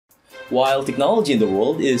While technology in the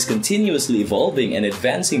world is continuously evolving and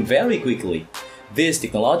advancing very quickly, these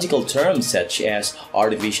technological terms such as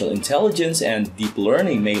artificial intelligence and deep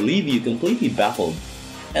learning may leave you completely baffled.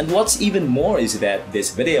 And what's even more is that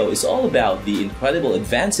this video is all about the incredible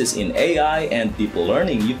advances in AI and deep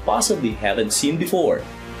learning you possibly haven't seen before.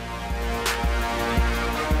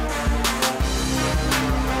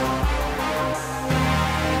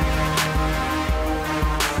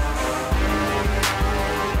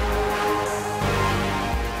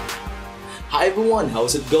 Hi everyone,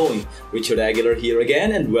 how's it going? Richard Aguilar here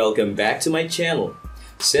again and welcome back to my channel.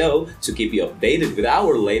 So, to keep you updated with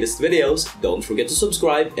our latest videos, don't forget to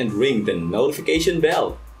subscribe and ring the notification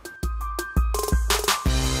bell.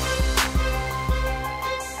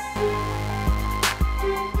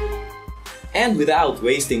 And without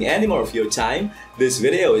wasting any more of your time, this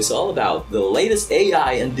video is all about the latest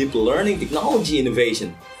AI and deep learning technology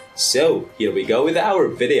innovation. So, here we go with our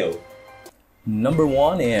video. Number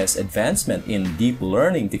 1 is advancement in deep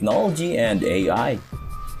learning technology and AI.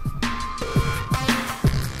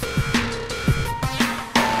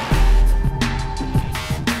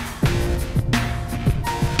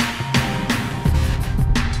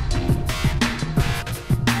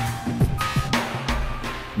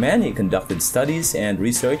 Many conducted studies and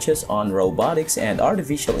researches on robotics and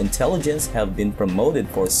artificial intelligence have been promoted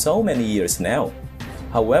for so many years now.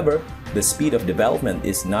 However, the speed of development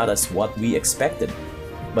is not as what we expected.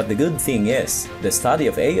 But the good thing is, the study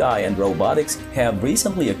of AI and robotics have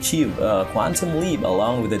recently achieved a quantum leap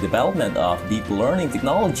along with the development of deep learning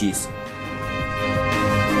technologies.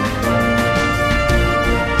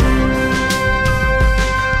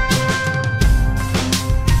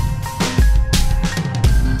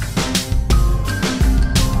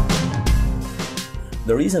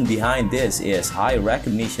 The reason behind this is high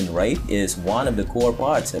recognition rate is one of the core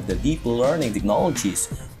parts of the deep learning technologies,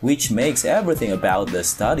 which makes everything about the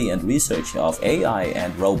study and research of AI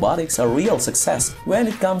and robotics a real success when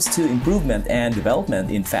it comes to improvement and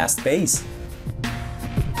development in fast pace.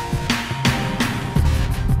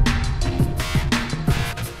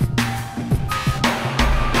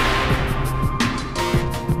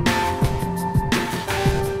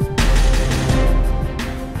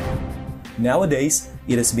 Nowadays,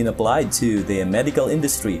 it has been applied to the medical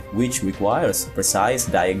industry, which requires precise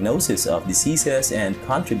diagnosis of diseases and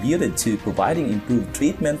contributed to providing improved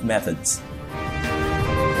treatment methods.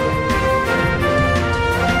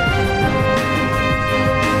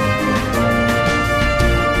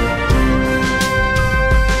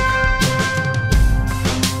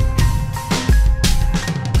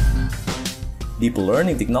 Deep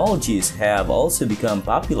learning technologies have also become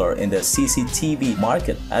popular in the CCTV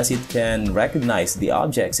market as it can recognize the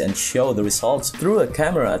objects and show the results through a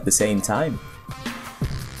camera at the same time.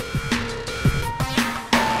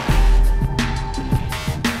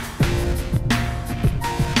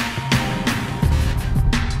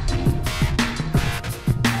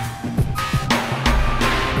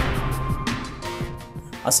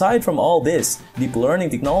 Aside from all this, deep learning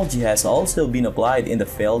technology has also been applied in the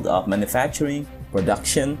field of manufacturing,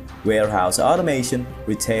 production, warehouse automation,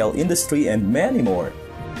 retail industry, and many more.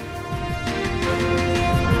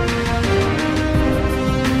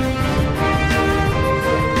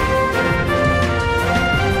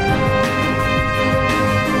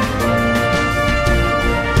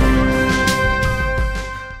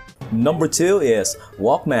 Number 2 is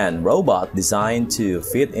Walkman robot designed to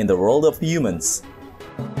fit in the world of humans.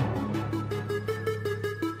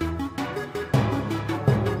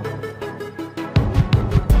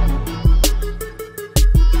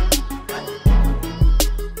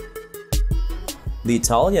 The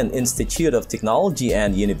Italian Institute of Technology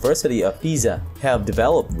and University of Pisa have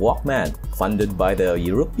developed Walkman, funded by the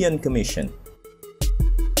European Commission.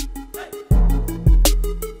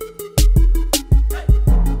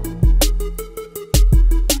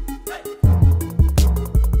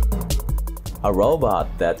 A robot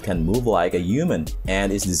that can move like a human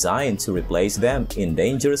and is designed to replace them in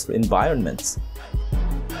dangerous environments.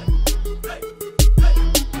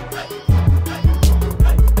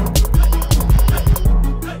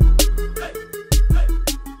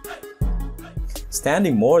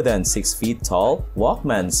 Standing more than 6 feet tall,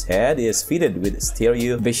 Walkman's head is fitted with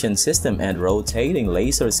stereo vision system and rotating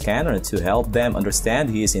laser scanner to help them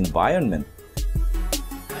understand his environment.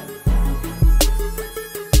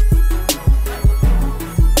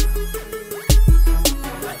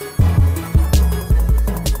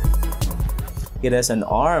 It has an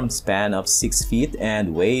arm span of 6 feet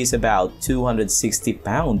and weighs about 260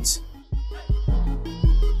 pounds.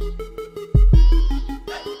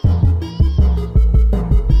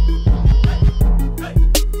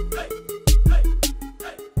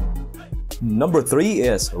 Number 3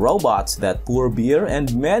 is robots that pour beer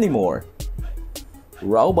and many more.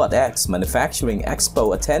 Robotics Manufacturing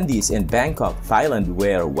Expo attendees in Bangkok, Thailand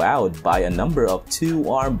were wowed by a number of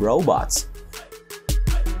two-armed robots.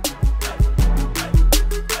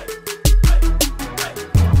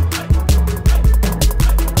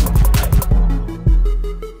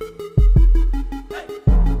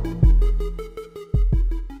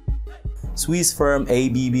 Swiss firm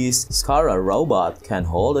ABB's Scara robot can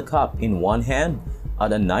hold a cup in one hand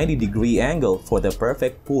at a 90-degree angle for the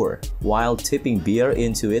perfect pour, while tipping beer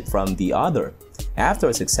into it from the other.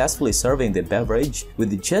 After successfully serving the beverage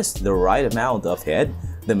with just the right amount of head,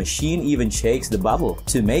 the machine even shakes the bottle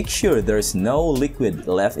to make sure there's no liquid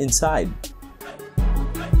left inside.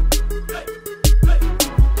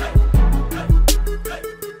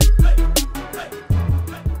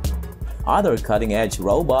 Other cutting-edge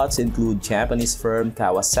robots include Japanese firm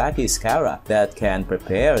Kawasaki Scara that can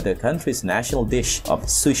prepare the country's national dish of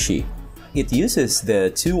sushi. It uses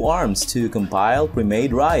the two arms to compile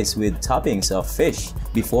pre-made rice with toppings of fish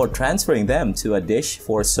before transferring them to a dish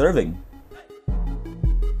for serving.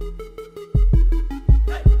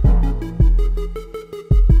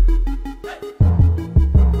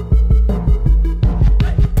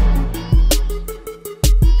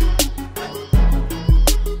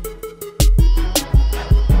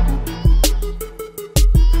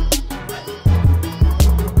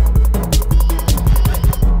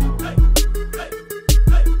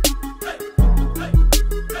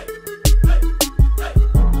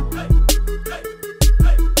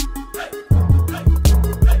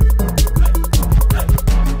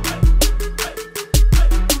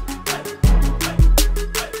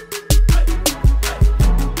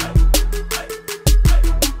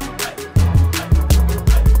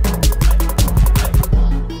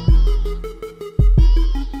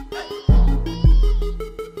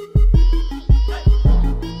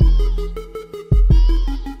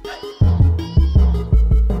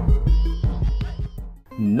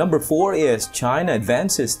 Number 4 is China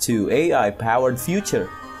advances to AI-powered future.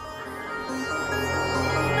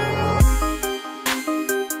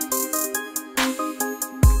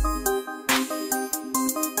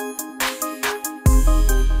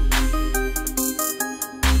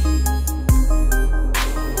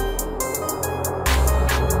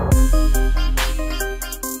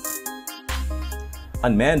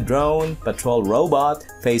 Unmanned drone, patrol robot,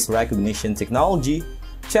 face recognition technology.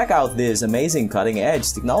 Check out these amazing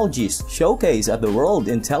cutting-edge technologies showcased at the World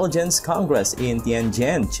Intelligence Congress in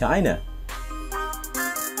Tianjin, China.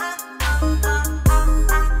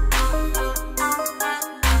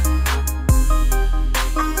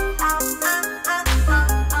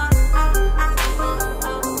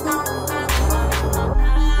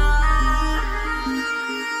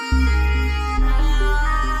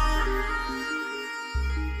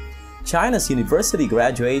 China's university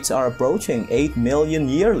graduates are approaching 8 million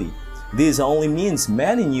yearly. This only means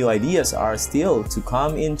many new ideas are still to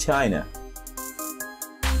come in China.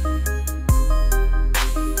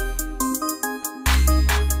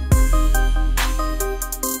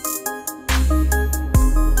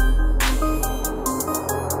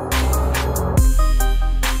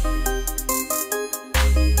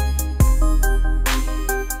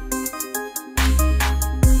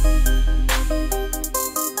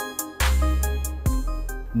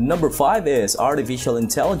 Number 5 is artificial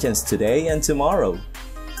intelligence today and tomorrow.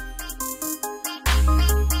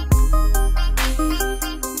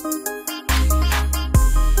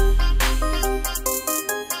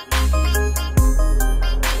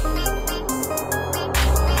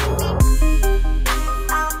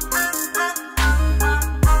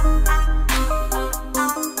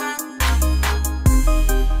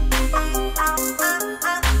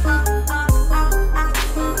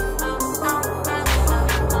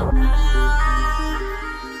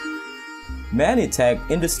 Many tech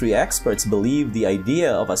industry experts believe the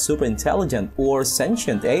idea of a superintelligent or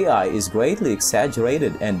sentient AI is greatly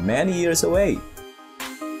exaggerated and many years away.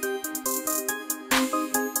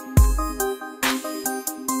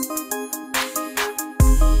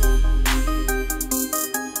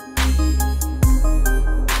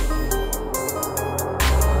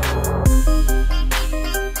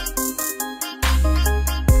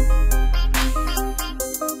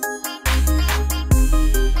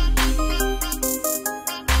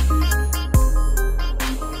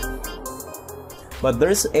 But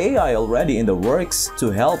there's AI already in the works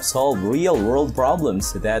to help solve real-world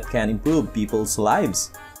problems that can improve people's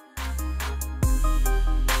lives.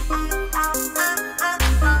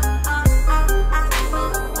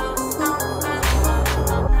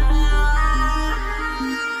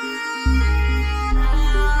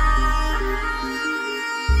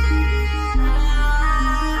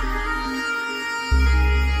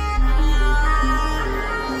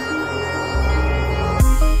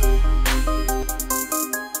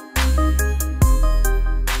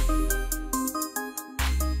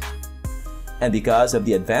 And because of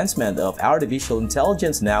the advancement of artificial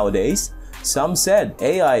intelligence nowadays, some said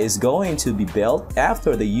AI is going to be built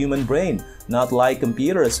after the human brain, not like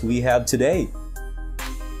computers we have today.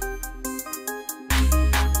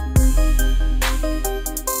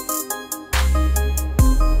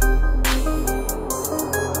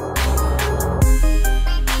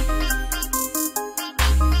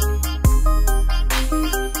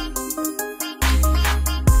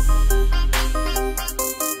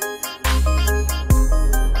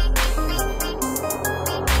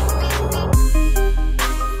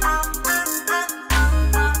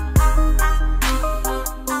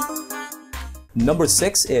 Number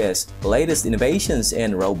 6 is latest innovations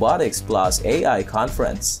in robotics plus AI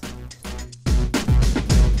conference.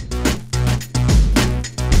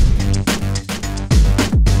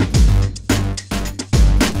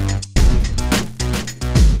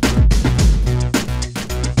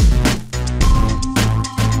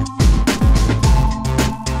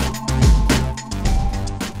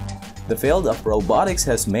 The field of robotics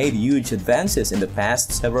has made huge advances in the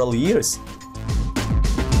past several years.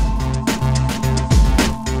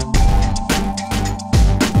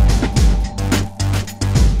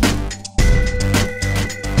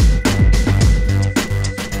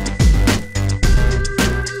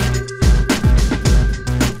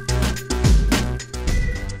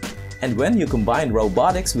 And when you combine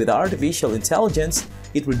robotics with artificial intelligence,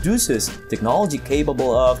 it produces technology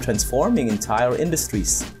capable of transforming entire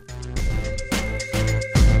industries.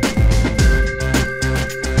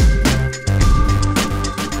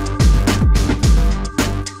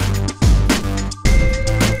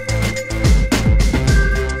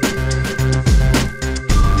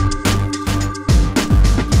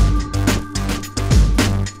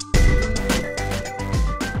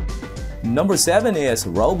 Number 7 is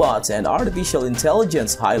robots and artificial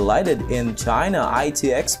intelligence highlighted in China IT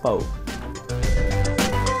Expo.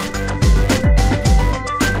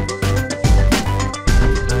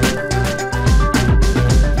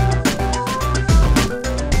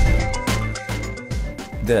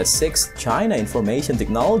 The 6th China Information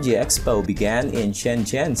Technology Expo began in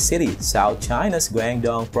Shenzhen City, South China's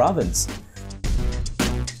Guangdong Province.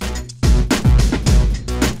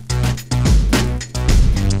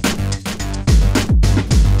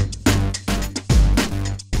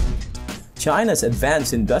 China's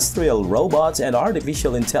advanced industrial robots and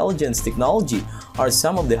artificial intelligence technology are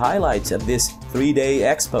some of the highlights of this 3-day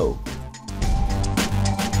expo.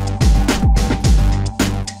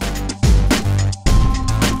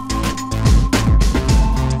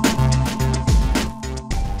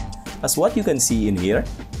 As what you can see in here,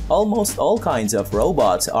 almost all kinds of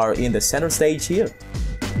robots are in the center stage here.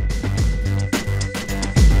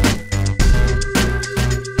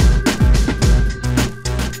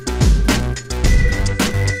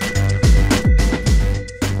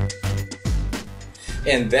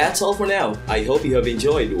 And that's all for now. I hope you have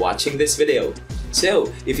enjoyed watching this video.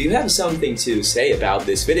 So, if you have something to say about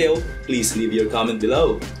this video, please leave your comment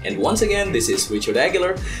below. And once again, this is Richard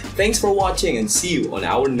Aguilar. Thanks for watching and see you on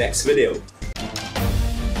our next video.